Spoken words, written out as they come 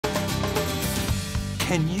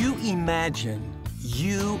Can you imagine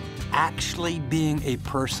you actually being a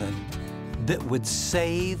person that would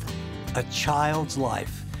save a child's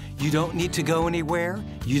life? You don't need to go anywhere.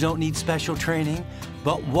 You don't need special training.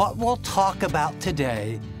 But what we'll talk about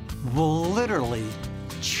today will literally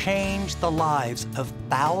change the lives of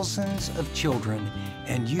thousands of children,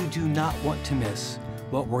 and you do not want to miss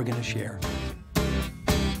what we're going to share.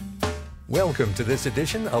 Welcome to this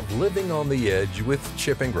edition of Living on the Edge with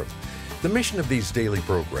Chip Ingram. The mission of these daily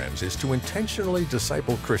programs is to intentionally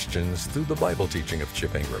disciple Christians through the Bible teaching of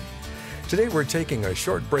Chip Ingram. Today we're taking a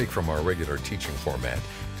short break from our regular teaching format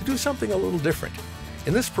to do something a little different.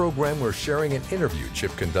 In this program, we're sharing an interview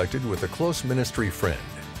Chip conducted with a close ministry friend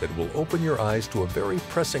that will open your eyes to a very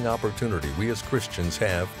pressing opportunity we as Christians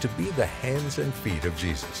have to be the hands and feet of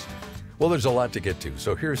Jesus. Well, there's a lot to get to,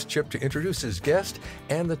 so here's Chip to introduce his guest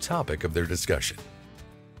and the topic of their discussion.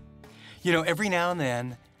 You know, every now and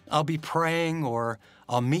then, I'll be praying or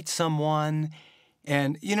I'll meet someone,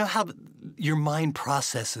 and you know how your mind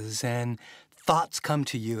processes and thoughts come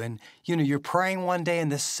to you, and you know, you're praying one day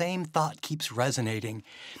and the same thought keeps resonating.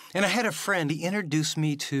 And I had a friend, he introduced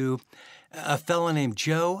me to a fellow named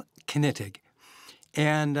Joe Knittig.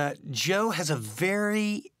 And Joe has a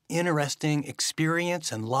very interesting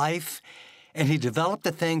experience in life, and he developed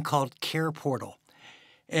a thing called Care Portal.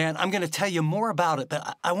 And I'm going to tell you more about it,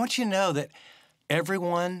 but I want you to know that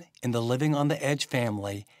everyone in the Living on the Edge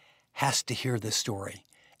family has to hear this story.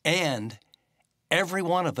 And every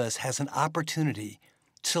one of us has an opportunity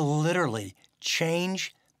to literally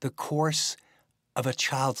change the course of a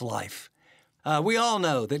child's life. We all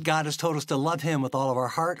know that God has told us to love Him with all of our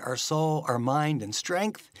heart, our soul, our mind, and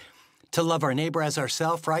strength, to love our neighbor as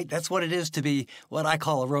ourselves, right? That's what it is to be what I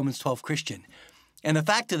call a Romans 12 Christian. And the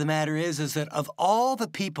fact of the matter is that of all the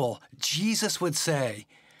people Jesus would say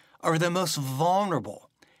are the most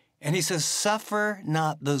vulnerable, and He says, suffer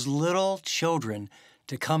not those little children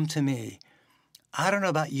to come to me. I don't know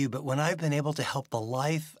about you, but when I've been able to help the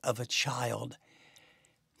life of a child,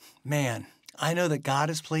 man, I know that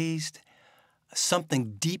God is pleased.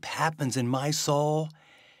 Something deep happens in my soul,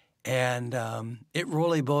 and it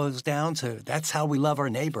really boils down to that's how we love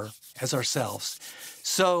our neighbor as ourselves.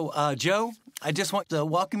 So, Joe, I just want to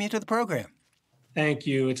welcome you to the program. Thank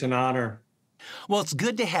you. It's an honor. Well, it's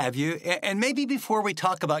good to have you. And maybe before we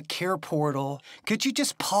talk about Care Portal, could you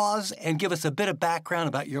just pause and give us a bit of background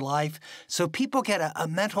about your life so people get a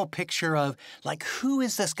mental picture of, like, who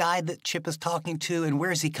is this guy that Chip is talking to and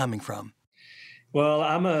where is he coming from? Well,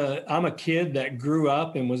 I'm a kid that grew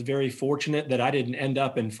up and was very fortunate that I didn't end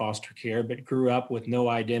up in foster care, but grew up with no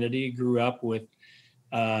identity, grew up with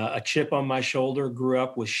a chip on my shoulder, grew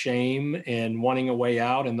up with shame and wanting a way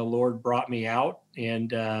out, and the Lord brought me out.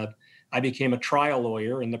 And I became a trial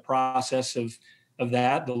lawyer. In the process of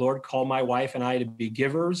that, the Lord called my wife and I to be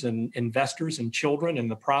givers and investors in children. In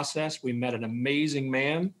the process, we met an amazing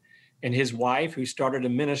man and his wife who started a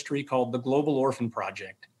ministry called the Global Orphan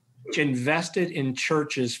Project, which invested in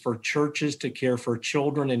churches for churches to care for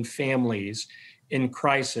children and families in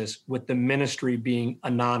crisis, with the ministry being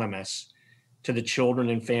anonymous to the children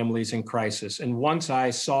and families in crisis. And once I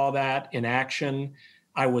saw that in action,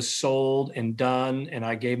 I was sold and done, and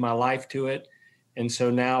I gave my life to it. And so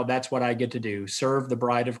now that's what I get to do, serve the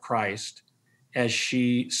bride of Christ as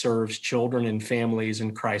she serves children and families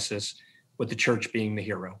in crisis, with the church being the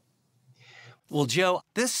hero. Well, Joe,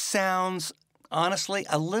 this sounds honestly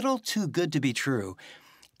a little too good to be true.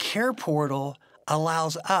 Care Portal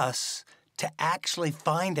allows us to actually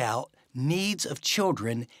find out needs of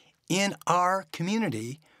children in our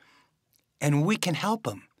community, and we can help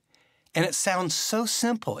them. And it sounds so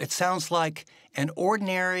simple. It sounds like an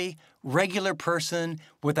ordinary, regular person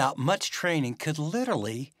without much training could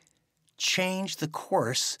literally change the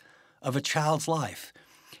course of a child's life.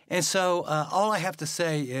 And so all I have to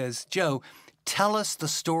say is, Joe, tell us the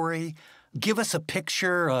story. Give us a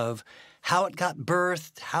picture of how it got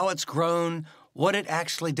birthed, how it's grown, what it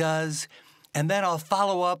actually does. And then I'll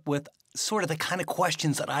follow up with sort of the kind of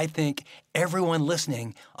questions that I think everyone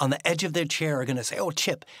listening on the edge of their chair are going to say, oh,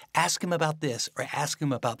 Chip, ask him about this or ask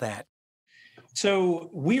him about that. So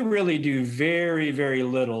we really do very, very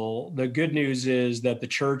little. The good news is that the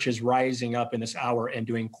church is rising up in this hour and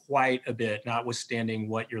doing quite a bit, notwithstanding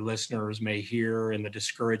what your listeners may hear and the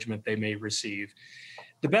discouragement they may receive.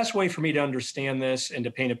 The best way for me to understand this and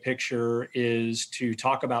to paint a picture is to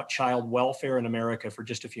talk about child welfare in America for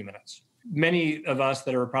just a few minutes. Many of us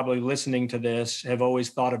that are probably listening to this have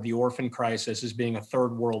always thought of the orphan crisis as being a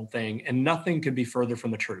third world thing, and nothing could be further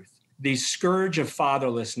from the truth. The scourge of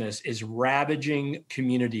fatherlessness is ravaging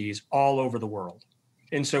communities all over the world.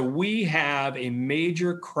 And so we have a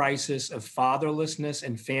major crisis of fatherlessness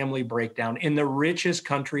and family breakdown in the richest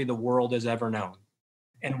country the world has ever known.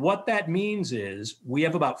 And what that means is we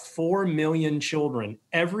have about 4 million children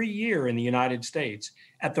every year in the United States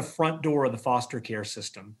at the front door of the foster care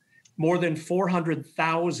system, more than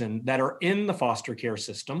 400,000 that are in the foster care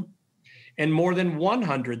system, and more than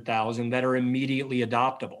 100,000 that are immediately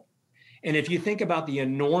adoptable. And if you think about the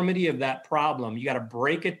enormity of that problem, you got to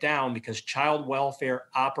break it down because child welfare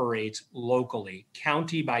operates locally,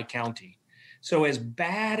 county by county. So as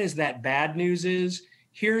bad as that bad news is,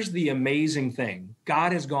 here's the amazing thing.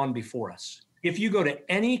 God has gone before us. If you go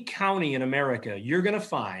to any county in America, you're going to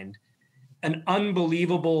find an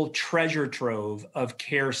unbelievable treasure trove of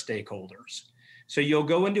care stakeholders. So you'll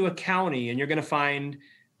go into a county and you're going to find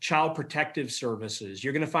child protective services.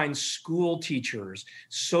 You're going to find school teachers,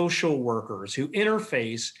 social workers who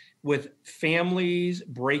interface with families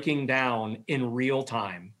breaking down in real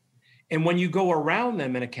time. And when you go around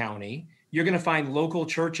them in a county, you're going to find local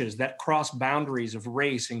churches that cross boundaries of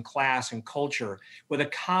race and class and culture with a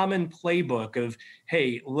common playbook of,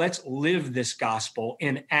 hey, let's live this gospel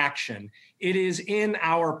in action. It is in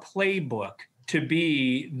our playbook to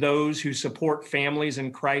be those who support families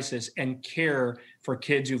in crisis and care for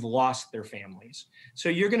kids who've lost their families. So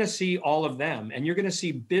you're going to see all of them, and you're going to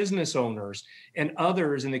see business owners and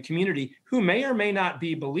others in the community who may or may not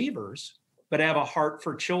be believers, but have a heart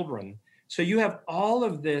for children. So you have all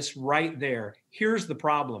of this right there. Here's the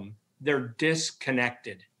problem. They're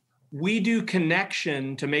disconnected. We do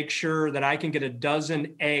connection to make sure that I can get a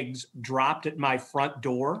dozen eggs dropped at my front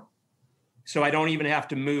door so I don't even have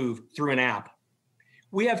to move through an app.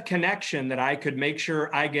 We have connection that I could make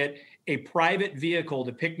sure I get a private vehicle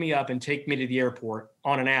to pick me up and take me to the airport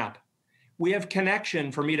on an app. We have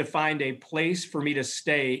connection for me to find a place for me to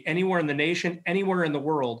stay anywhere in the nation, anywhere in the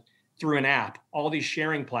world through an app, all these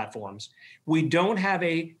sharing platforms. We don't have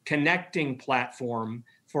a connecting platform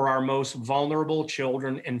for our most vulnerable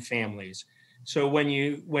children and families. So when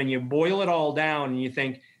you boil it all down and you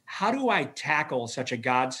think, how do I tackle such a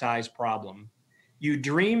God-sized problem? You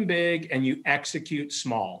dream big and you execute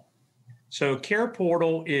small. So Care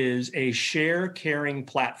Portal is a share caring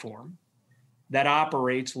platform that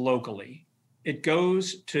operates locally. It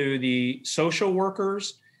goes to the social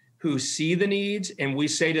workers who see the needs, and we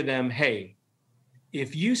say to them, hey,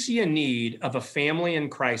 if you see a need of a family in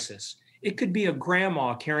crisis, it could be a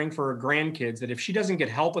grandma caring for her grandkids that if she doesn't get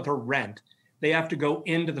help with her rent, they have to go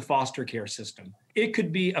into the foster care system. It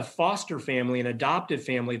could be a foster family, an adoptive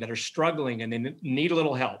family that are struggling and they need a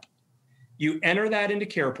little help. You enter that into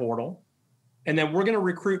Care Portal, and then we're going to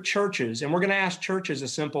recruit churches, and we're going to ask churches a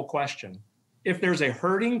simple question. If there's a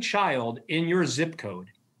hurting child in your zip code,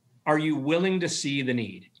 are you willing to see the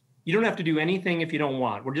need? You don't have to do anything if you don't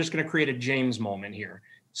want. We're just going to create a James moment here.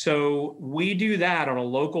 So we do that on a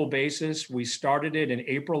local basis. We started it in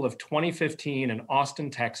April of 2015 in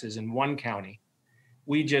Austin, Texas, in one county.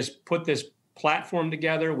 We just put this platform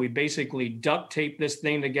together. We basically duct taped this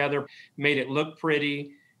thing together, made it look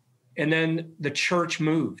pretty. And then the church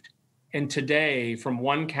moved. And today, from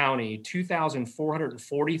one county,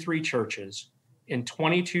 2,443 churches in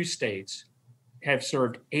 22 states have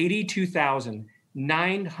served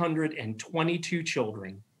 82,922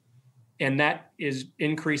 children. And that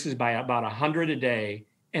increases by about 100 a day.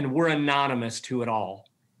 And we're anonymous to it all.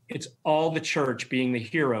 It's all the church being the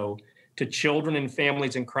hero to children and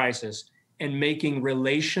families in crisis and making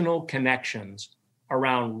relational connections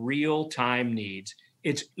around real-time needs.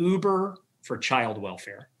 It's Uber for child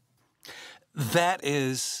welfare. That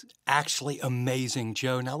is actually amazing,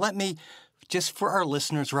 Joe. Now, let me, just for our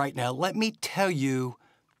listeners right now, let me tell you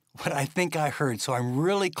what I think I heard, so I'm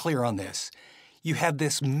really clear on this. You have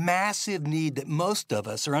this massive need that most of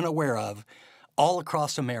us are unaware of all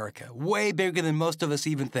across America, way bigger than most of us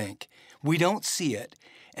even think. We don't see it,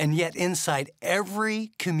 and yet inside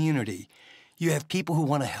every community, you have people who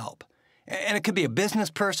want to help. And it could be a business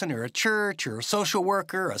person or a church or a social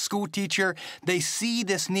worker, a school teacher. They see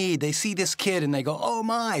this need, they see this kid, and they go, oh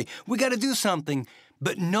my, we got to do something.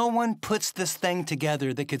 But no one puts this thing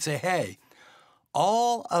together that could say, hey,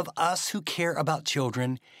 all of us who care about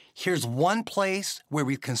children, here's one place where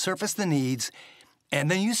we can surface the needs. And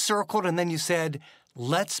then you circled and then you said,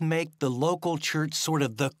 let's make the local church sort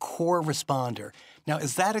of the core responder. Now,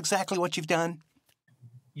 is that exactly what you've done?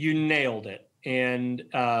 You nailed it. And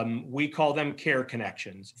we call them care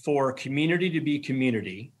connections for community to be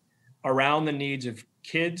community around the needs of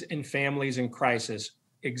kids and families in crisis.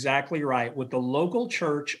 Exactly right. With the local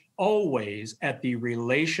church always at the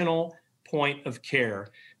relational point of care.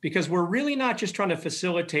 because we're really not just trying to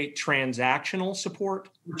facilitate transactional support.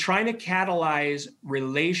 We're trying to catalyze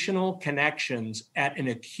relational connections at an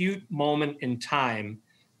acute moment in time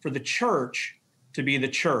for the church to be the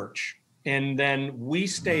church. And then we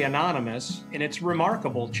stay anonymous. And it's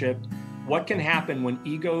remarkable, Chip, what can happen when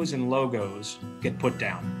egos and logos get put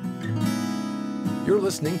down. You're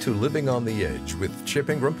listening to Living on the Edge with Chip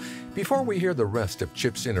Ingram. Before we hear the rest of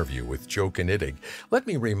Chip's interview with Joe Knittig, let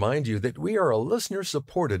me remind you that we are a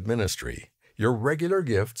listener-supported ministry. Your regular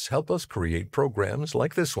gifts help us create programs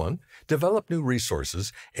like this one, develop new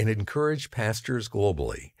resources, and encourage pastors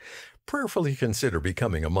globally. Prayerfully consider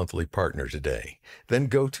becoming a monthly partner today. Then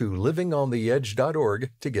go to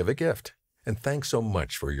livingontheedge.org to give a gift. And thanks so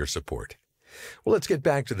much for your support. Well, let's get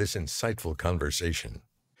back to this insightful conversation.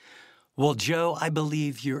 Well, Joe, I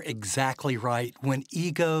believe you're exactly right. When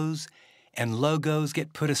egos and logos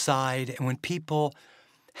get put aside and when people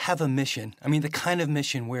have a mission, I mean, the kind of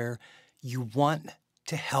mission where you want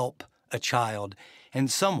to help a child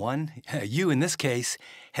and someone, you in this case,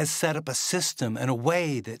 has set up a system and a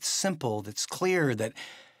way that's simple, that's clear, that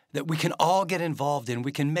we can all get involved in,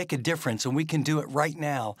 we can make a difference, and we can do it right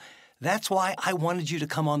now. That's why I wanted you to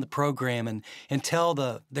come on the program and tell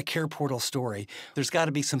the Care Portal story. There's got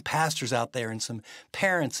to be some pastors out there and some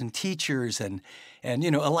parents and teachers and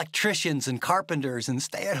electricians and carpenters and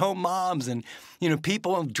stay-at-home moms and,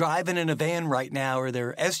 people driving in a van right now or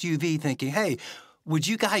their SUV thinking, hey, would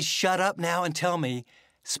you guys shut up now and tell me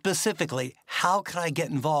specifically, how can I get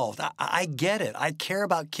involved? I get it. I care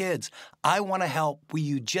about kids. I want to help. Will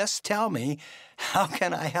you just tell me, how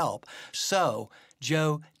can I help? So,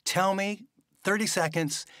 Joe, tell me, 30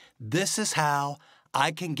 seconds, this is how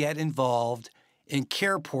I can get involved in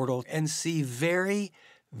Care Portal and see very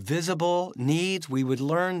visible needs. We would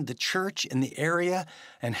learn the church in the area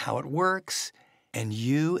and how it works, and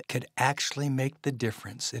you could actually make the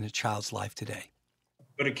difference in a child's life today.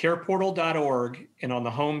 Go to careportal.org, and on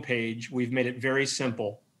the homepage, we've made it very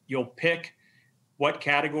simple. You'll pick what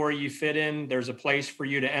category you fit in. There's a place for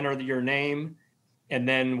you to enter your name, and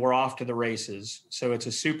then we're off to the races. So it's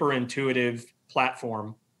a super intuitive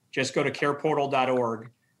platform. Just go to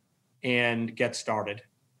careportal.org and get started.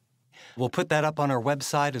 We'll put that up on our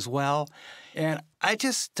website as well. And I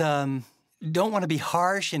just don't want to be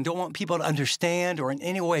harsh and don't want people to understand or in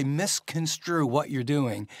any way misconstrue what you're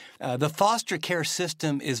doing. The foster care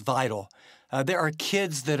system is vital. There are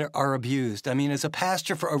kids that are abused. I mean, as a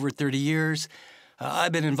pastor for over 30 years,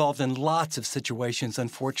 I've been involved in lots of situations,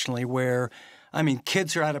 unfortunately, where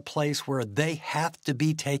kids are at a place where they have to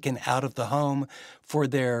be taken out of the home for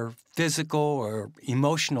their physical or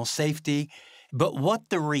emotional safety. But what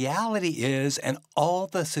the reality is, and all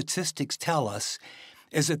the statistics tell us,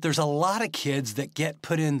 is that there's a lot of kids that get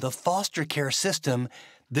put in the foster care system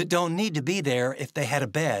that don't need to be there if they had a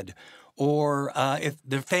bed, or if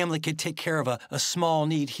their family could take care of a small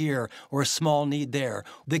need here or a small need there.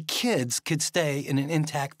 The kids could stay in an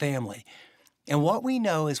intact family. And what we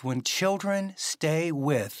know is when children stay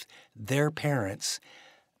with their parents,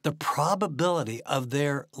 the probability of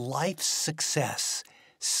their life success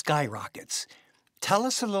skyrockets. Tell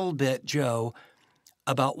us a little bit, Joe,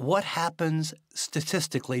 about what happens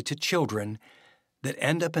statistically to children that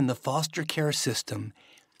end up in the foster care system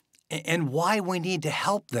and why we need to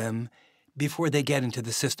help them before they get into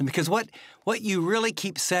the system. Because what you really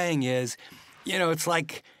keep saying is, it's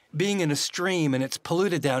like being in a stream and it's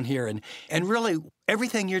polluted down here. And really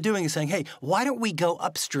everything you're doing is saying, hey, why don't we go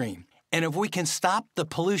upstream? And if we can stop the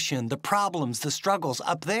pollution, the problems, the struggles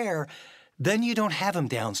up there, then you don't have them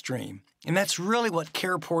downstream. And that's really what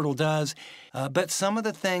Care Portal does. But some of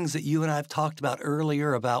the things that you and I have talked about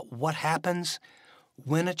earlier about what happens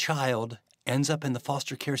when a child ends up in the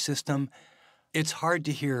foster care system, it's hard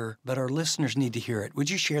to hear, but our listeners need to hear it. Would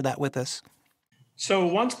you share that with us? So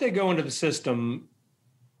once they go into the system,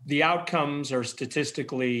 the outcomes are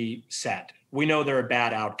statistically set. We know there are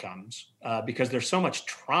bad outcomes because there's so much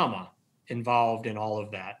trauma involved in all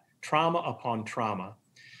of that, trauma upon trauma.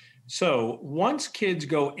 So once kids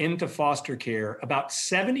go into foster care, about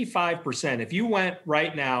 75%, if you went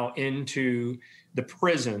right now into the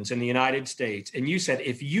prisons in the United States and you said,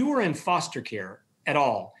 if you were in foster care at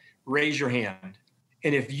all, raise your hand.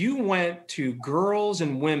 And if you went to girls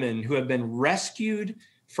and women who have been rescued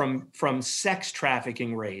from sex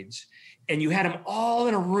trafficking raids, and you had them all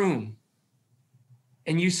in a room,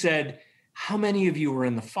 and you said, how many of you were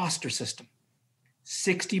in the foster system?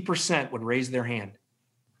 60% would raise their hand.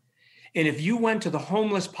 And if you went to the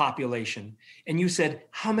homeless population and you said,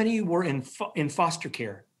 how many were in foster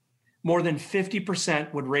care? More than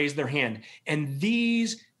 50% would raise their hand. And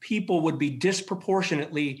these people would be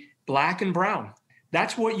disproportionately Black and brown.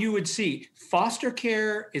 That's what you would see. Foster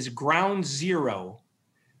care is ground zero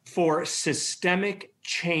for systemic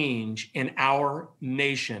change in our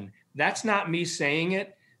nation. That's not me saying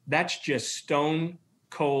it. That's just stone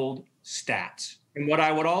cold stats. And what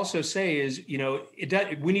I would also say is,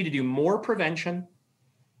 we need to do more prevention,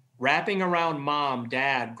 wrapping around mom,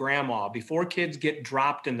 dad, grandma before kids get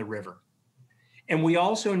dropped in the river. And we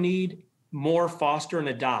also need more foster and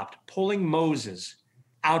adopt, pulling Moses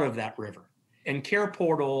out of that river. And Care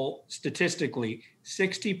Portal, statistically,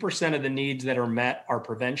 60% of the needs that are met are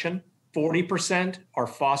prevention, 40% are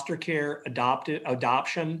foster care,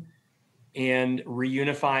 adoption, and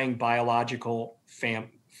reunifying biological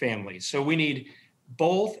families. So we need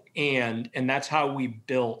both and that's how we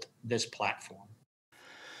built this platform.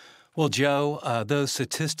 Well, Joe, those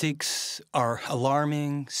statistics are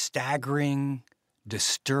alarming, staggering,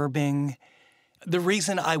 disturbing. The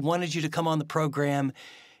reason I wanted you to come on the program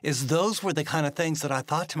is those were the kind of things that I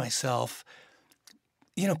thought to myself,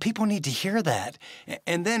 people need to hear that.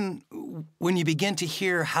 And then when you begin to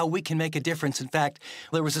hear how we can make a difference, in fact,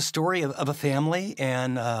 there was a story of a family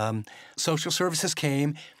and social services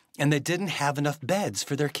came and they didn't have enough beds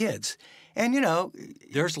for their kids. And,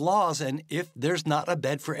 there's laws, and if there's not a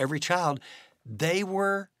bed for every child, they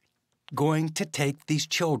were going to take these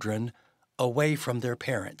children away from their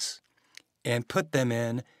parents and put them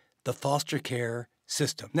in the foster care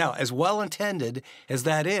system. Now, as well-intended as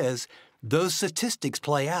that is, those statistics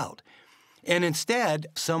play out. And instead,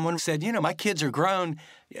 someone said, my kids are grown,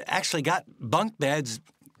 actually got bunk beds,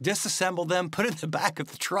 disassembled them, put it in the back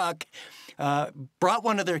of the truck, brought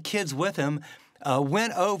one of their kids with him,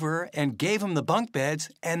 went over and gave them the bunk beds,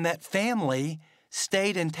 and that family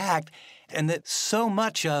stayed intact. And that so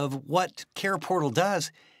much of what Care Portal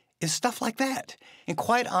does is stuff like that. And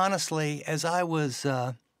quite honestly, as I was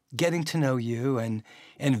getting to know you and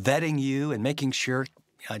vetting you and making sure,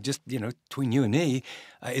 between you and me,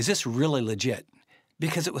 is this really legit?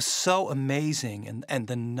 Because it was so amazing, and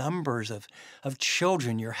the numbers of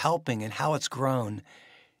children you're helping and how it's grown.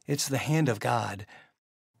 It's the hand of God.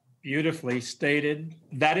 Beautifully stated.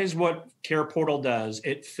 That is what Care Portal does.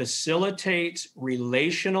 It facilitates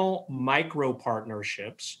relational micro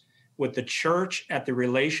partnerships with the church at the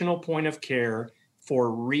relational point of care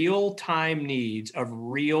for real-time needs of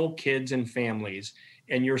real kids and families.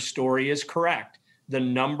 And your story is correct. The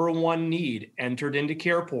number one need entered into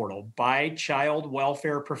Care Portal by child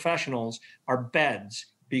welfare professionals are beds,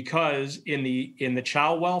 because in the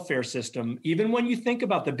child welfare system, even when you think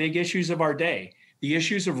about the big issues of our day, the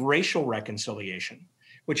issues of racial reconciliation,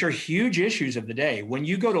 which are huge issues of the day. When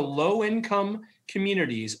you go to low-income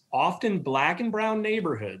communities, often Black and brown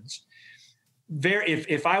neighborhoods,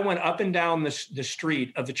 if I went up and down the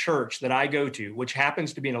street of the church that I go to, which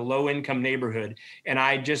happens to be in a low-income neighborhood, and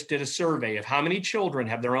I just did a survey of how many children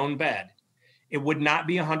have their own bed, it would not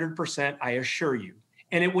be 100%, I assure you.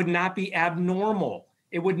 And it would not be abnormal.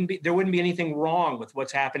 There wouldn't be anything wrong with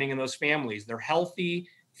what's happening in those families. They're healthy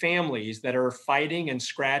families that are fighting and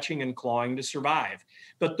scratching and clawing to survive.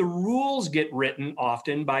 But the rules get written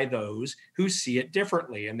often by those who see it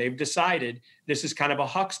differently. And they've decided this is kind of a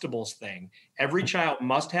Huxtable's thing. Every child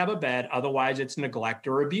must have a bed, otherwise it's neglect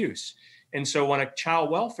or abuse. And so when a child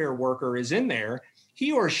welfare worker is in there,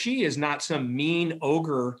 he or she is not some mean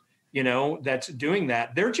ogre, that's doing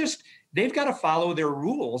that. They've got to follow their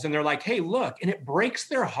rules. And they're like, hey, look, and it breaks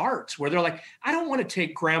their hearts where they're like, I don't want to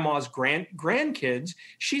take grandma's grandkids.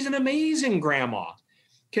 She's an amazing grandma.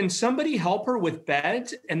 Can somebody help her with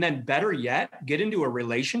beds? And then better yet, get into a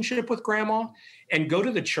relationship with grandma and go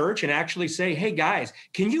to the church and actually say, hey, guys,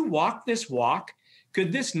 can you walk this walk?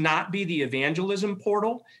 Could this not be the evangelism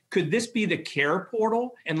portal? Could this be the care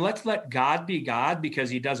portal? And let's let God be God, because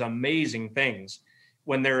he does amazing things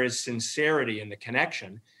when there is sincerity in the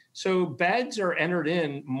connection. So beds are entered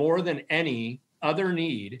in more than any other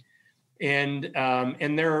need, and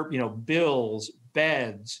they're bills,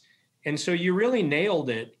 beds, and so you really nailed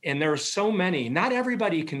it. And there are so many. Not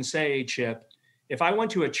everybody can say, Chip, if I went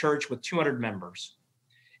to a church with 200 members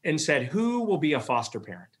and said, who will be a foster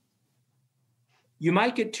parent? You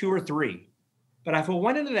might get 2 or 3, but if I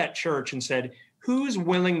went into that church and said, who's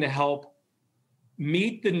willing to help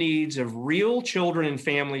meet the needs of real children and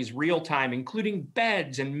families real time, including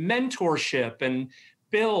beds and mentorship and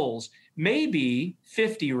bills, maybe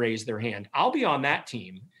 50 raise their hand. I'll be on that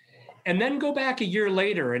team. And then go back a year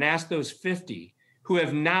later and ask those 50 who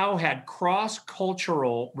have now had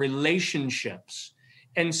cross-cultural relationships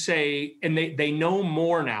and say, and they know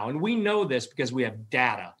more now. And we know this because we have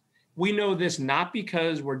data. We know this not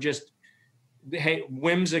because we're just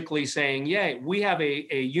whimsically saying, yeah, we have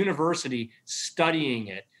a university studying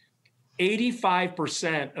it.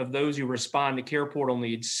 85% of those who respond to Care Portal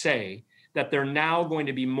needs say that they're now going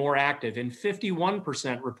to be more active, and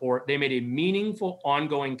 51% report they made a meaningful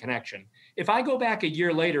ongoing connection. If I go back a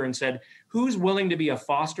year later and said, who's willing to be a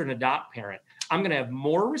foster and adopt parent, I'm going to have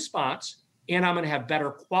more response, and I'm going to have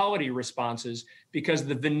better quality responses because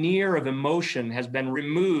the veneer of emotion has been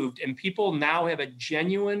removed and people now have a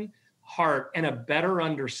genuine heart and a better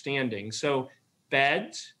understanding. So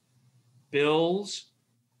beds, bills,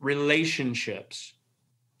 relationships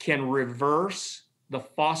can reverse the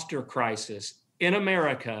foster crisis in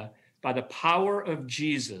America by the power of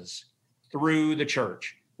Jesus through the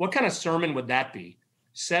church. What kind of sermon would that be?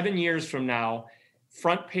 7 years from now,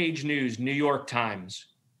 front page news, New York Times,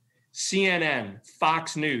 CNN,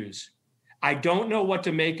 Fox News. I don't know what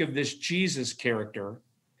to make of this Jesus character,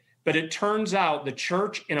 but it turns out the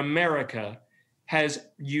church in America has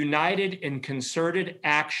united in concerted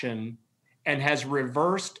action and has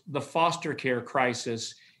reversed the foster care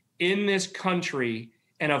crisis in this country.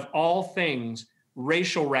 And of all things,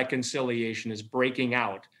 racial reconciliation is breaking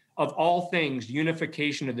out. Of all things,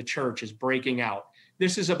 unification of the church is breaking out.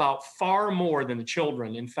 This is about far more than the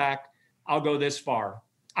children. In fact, I'll go this far.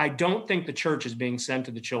 I don't think the church is being sent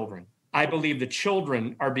to the children. I believe the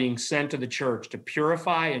children are being sent to the church to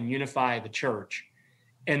purify and unify the church.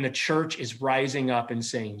 And the church is rising up and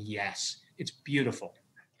saying, yes, it's beautiful.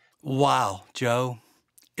 Wow, Joe.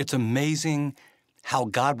 It's amazing how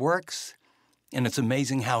God works, and it's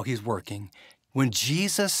amazing how he's working. When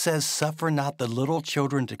Jesus says, suffer not the little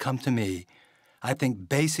children to come to me, I think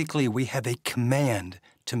basically we have a command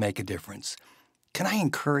to make a difference. Can I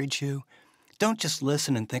encourage you? Don't just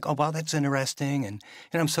listen and think, oh, wow, that's interesting, and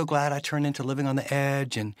I'm so glad I turned into living on the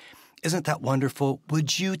edge, and isn't that wonderful?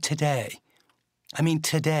 Would you today,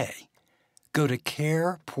 go to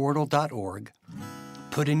careportal.org,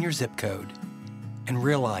 put in your zip code, and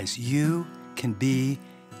realize you can be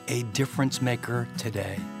a difference maker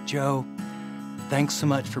today. Joe, thanks so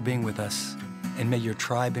much for being with us, and may your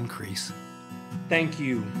tribe increase. Thank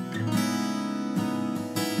you.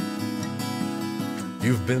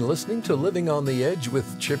 You've been listening to Living on the Edge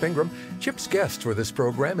with Chip Ingram. Chip's guest for this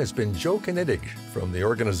program has been Joe Knittig from the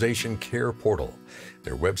organization Care Portal.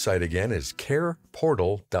 Their website again is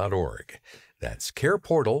careportal.org. That's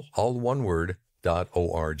careportal, all one word,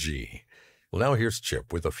 .org. Well, now here's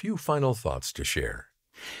Chip with a few final thoughts to share.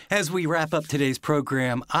 As we wrap up today's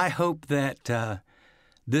program, I hope that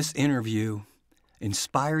this interview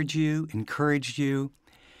inspired you, encouraged you.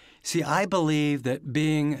 See, I believe that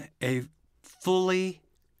being a fully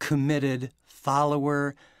committed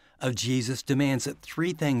follower of Jesus demands that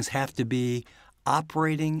three things have to be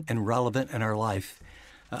operating and relevant in our life.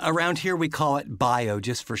 Around here, we call it bio,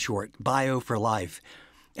 just for short, bio for life.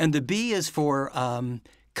 And the B is for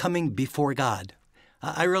coming before God.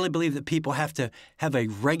 I really believe that people have to have a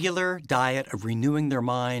regular diet of renewing their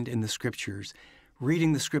mind in the Scriptures,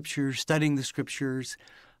 reading the Scriptures, studying the Scriptures,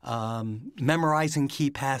 memorizing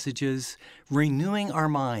key passages, renewing our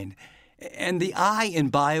mind. And the I in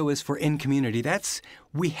bio is for in community. That's,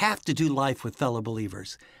 we have to do life with fellow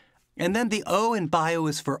believers. And then the O in bio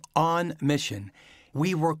is for on mission.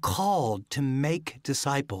 We were called to make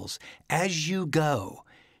disciples as you go.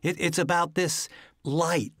 It's about this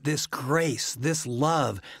light, this grace, this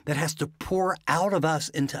love that has to pour out of us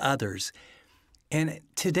into others. And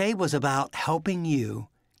today was about helping you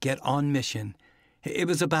get on mission. It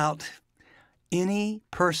was about any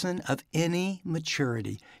person of any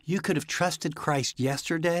maturity. You could have trusted Christ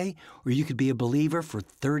yesterday, or you could be a believer for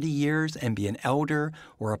 30 years and be an elder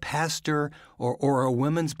or a pastor or a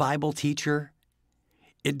women's Bible teacher.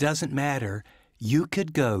 It doesn't matter. You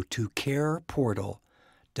could go to careportal.org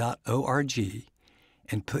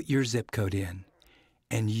and put your zip code in.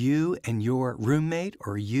 And you and your roommate,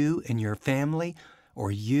 or you and your family,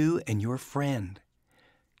 or you and your friend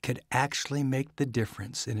could actually make the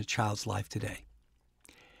difference in a child's life today.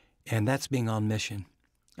 And that's being on mission.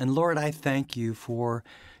 And Lord, I thank you for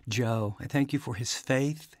Joe. I thank you for his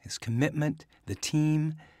faith, his commitment, the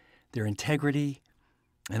team, their integrity.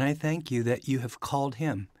 And I thank you that you have called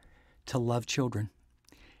him to love children,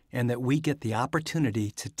 and that we get the opportunity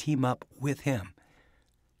to team up with him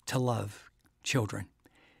to love children.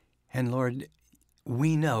 And Lord,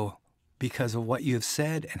 we know because of what you have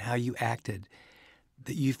said and how you acted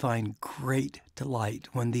that you find great delight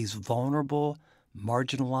when these vulnerable,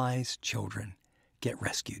 marginalized children get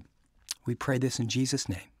rescued. We pray this in Jesus'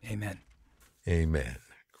 name. Amen. Amen.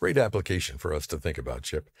 Great application for us to think about,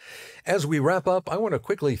 Chip. As we wrap up, I want to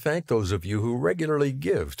quickly thank those of you who regularly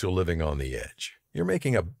give to Living on the Edge. You're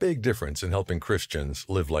making a big difference in helping Christians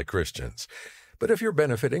live like Christians. But if you're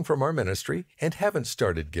benefiting from our ministry and haven't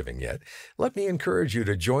started giving yet, let me encourage you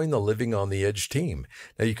to join the Living on the Edge team.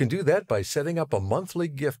 Now, you can do that by setting up a monthly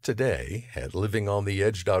gift today at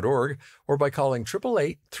livingontheedge.org or by calling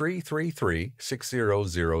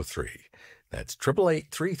 888-333-6003. That's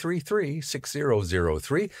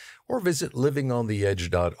 888-333-6003, or visit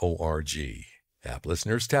livingontheedge.org. App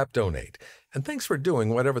listeners, tap donate. And thanks for doing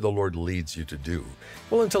whatever the Lord leads you to do.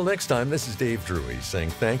 Well, until next time, this is Dave Drury saying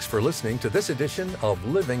thanks for listening to this edition of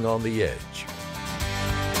Living on the Edge.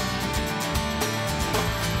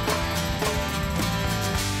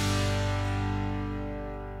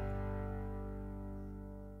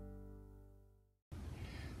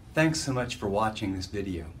 Thanks so much for watching this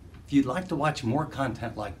video. If you'd like to watch more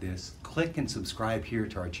content like this, click and subscribe here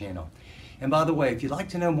to our channel. And by the way, if you'd like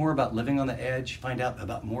to know more about Living on the Edge, find out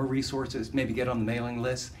about more resources, maybe get on the mailing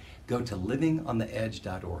list, go to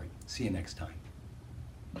livingontheedge.org. See you next time.